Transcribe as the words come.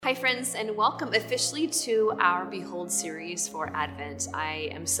Hi friends, and welcome officially to our Behold series for Advent. I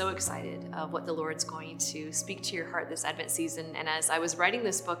am so excited of what the Lord's going to speak to your heart this Advent season. And as I was writing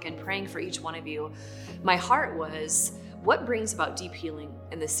this book and praying for each one of you, my heart was, what brings about deep healing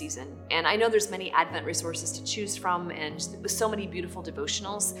in this season? And I know there's many Advent resources to choose from and so many beautiful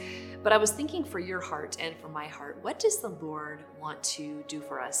devotionals, but I was thinking for your heart and for my heart, what does the Lord want to do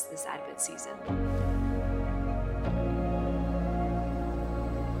for us this Advent season?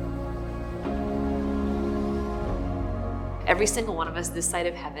 Every single one of us this side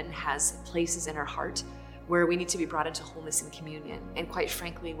of heaven has places in our heart where we need to be brought into wholeness and communion, and quite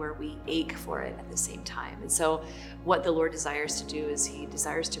frankly, where we ache for it at the same time. And so what the Lord desires to do is He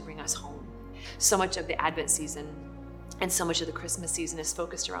desires to bring us home. So much of the Advent season and so much of the Christmas season is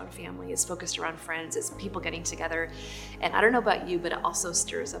focused around family, it's focused around friends, it's people getting together. And I don't know about you, but it also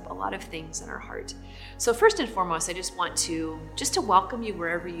stirs up a lot of things in our heart. So first and foremost, I just want to welcome you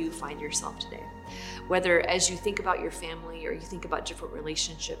wherever you find yourself today. Whether as you think about your family, or you think about different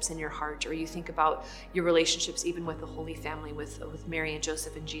relationships in your heart, or you think about your relationships even with the Holy Family, with Mary and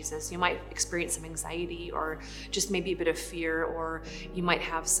Joseph and Jesus, you might experience some anxiety or just maybe a bit of fear, or you might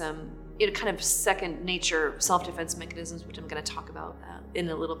have some kind of second nature self-defense mechanisms, which I'm going to talk about in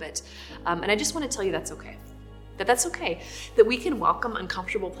a little bit. And I just want to tell you that's okay. That's okay, that we can welcome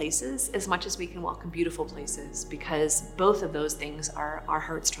uncomfortable places as much as we can welcome beautiful places, because both of those things are our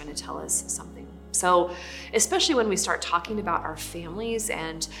hearts trying to tell us something. So especially when we start talking about our families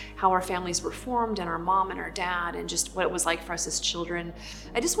and how our families were formed, and our mom and our dad, and just what it was like for us as children,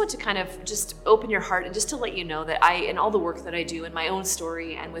 I just want to kind of just open your heart and just to let you know that in all the work that I do in my own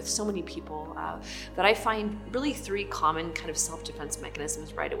story and with so many people, that I find really three common kind of self-defense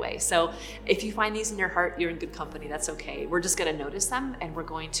mechanisms right away. So if you find these in your heart, you're in good company. That's okay. We're just going to notice them and we're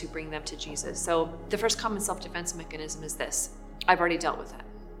going to bring them to Jesus. So the first common self-defense mechanism is this: I've already dealt with that.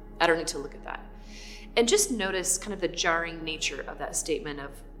 I don't need to look at that. And just notice kind of the jarring nature of that statement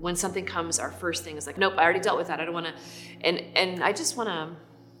of when something comes, our first thing is like, nope, I already dealt with that. I don't want to. And I just want to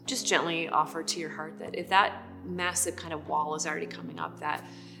just gently offer to your heart that if that massive kind of wall is already coming up, that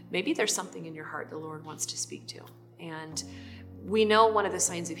maybe there's something in your heart the Lord wants to speak to. And we know one of the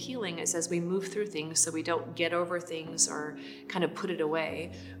signs of healing is as we move through things, so we don't get over things or kind of put it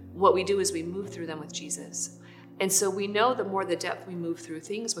away. What we do is we move through them with Jesus. And so we know the more the depth we move through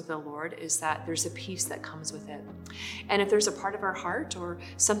things with the Lord is that there's a peace that comes with it. And if there's a part of our heart or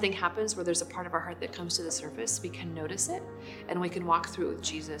something happens where there's a part of our heart that comes to the surface, we can notice it and we can walk through it with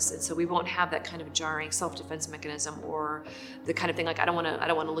Jesus. And so we won't have that kind of jarring self-defense mechanism or the kind of thing like, I don't want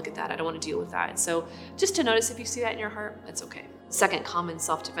to look at that. I don't want to deal with that. And so just to notice if you see that in your heart, that's okay. Second common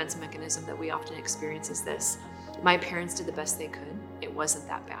self-defense mechanism that we often experience is this: my parents did the best they could. It wasn't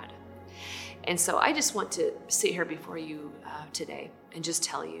that bad. And so I just want to sit here before you today and just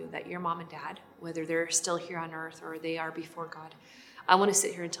tell you that your mom and dad, whether they're still here on earth or they are before God, I want to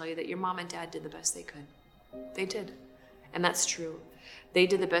sit here and tell you that your mom and dad did the best they could. They did. And that's true. They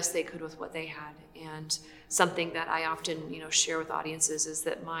did the best they could with what they had. And something that I often, share with audiences is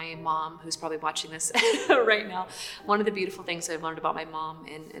that my mom, who's probably watching this right now, one of the beautiful things I've learned about my mom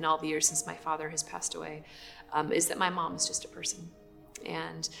in all the years since my father has passed away, is that my mom is just a person.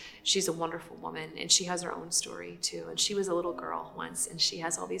 And she's a wonderful woman, and she has her own story too. And she was a little girl once, and she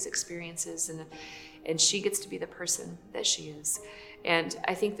has all these experiences, and she gets to be the person that she is. And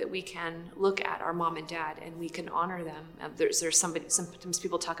I think that we can look at our mom and dad and we can honor them. Sometimes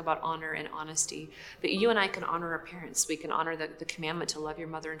people talk about honor and honesty, but you and I can honor our parents. We can honor the commandment to love your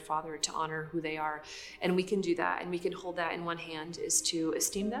mother and father, to honor who they are. And we can do that, and we can hold that in one hand is to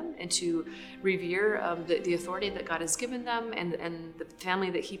esteem them and to revere the authority that God has given them and the family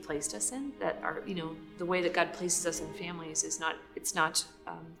that He placed us in. That are, the way that God places us in families is not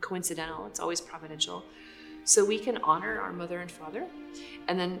coincidental. It's always providential. So we can honor our mother and father,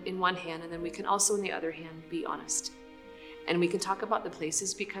 and then in one hand, and then we can also in the other hand be honest. And we can talk about the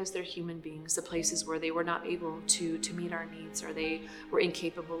places, because they're human beings, the places where they were not able to meet our needs, or they were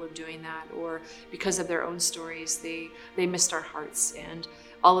incapable of doing that, or because of their own stories, they missed our hearts. And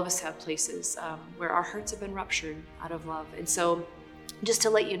all of us have places where our hearts have been ruptured out of love. And so just to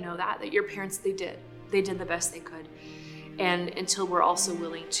let you know that your parents, they did the best they could. And until we're also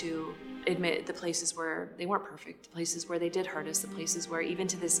willing to admit the places where they weren't perfect, the places where they did hurt us, the places where even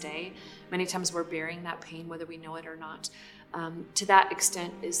to this day, many times we're bearing that pain, whether we know it or not. To that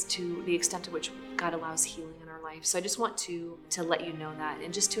extent is to the extent to which God allows healing in our life. So I just want to let you know that,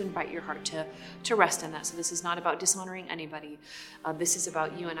 and just to invite your heart to rest in that. So this is not about dishonoring anybody. This is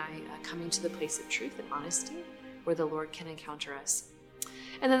about you and I coming to the place of truth and honesty where the Lord can encounter us.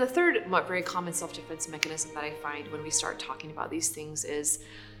 And then the third very common self-defense mechanism that I find when we start talking about these things is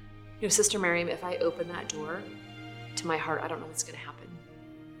Sister Miriam, if I open that door to my heart, I don't know what's going to happen.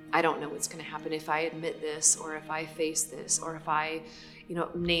 I don't know what's going to happen if I admit this, or if I face this, or if I,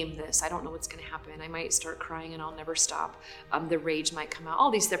 name this. I don't know what's going to happen. I might start crying and I'll never stop. The rage might come out.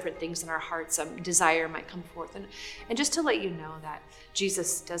 All these different things in our hearts. Desire might come forth. And just to let you know that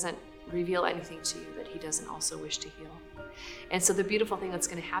Jesus doesn't reveal anything to you that he doesn't also wish to heal. And so the beautiful thing that's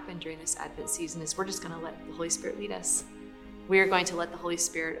going to happen during this Advent season is we're just going to let the Holy Spirit lead us. We are going to let the Holy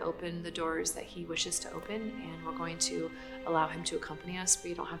Spirit open the doors that he wishes to open, and we're going to allow him to accompany us.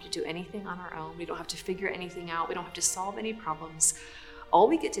 We don't have to do anything on our own. We don't have to figure anything out. We don't have to solve any problems. All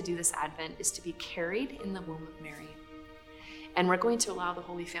we get to do this Advent is to be carried in the womb of Mary. And we're going to allow the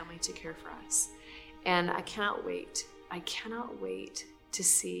Holy Family to care for us. And I cannot wait. I cannot wait to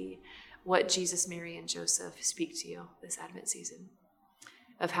see what Jesus, Mary, and Joseph speak to you this Advent season.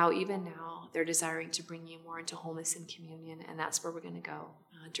 Of how even now they're desiring to bring you more into wholeness and communion, and that's where we're going to go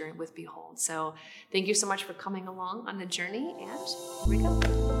with Behold. So thank you so much for coming along on the journey, and here we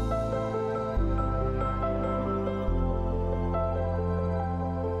go.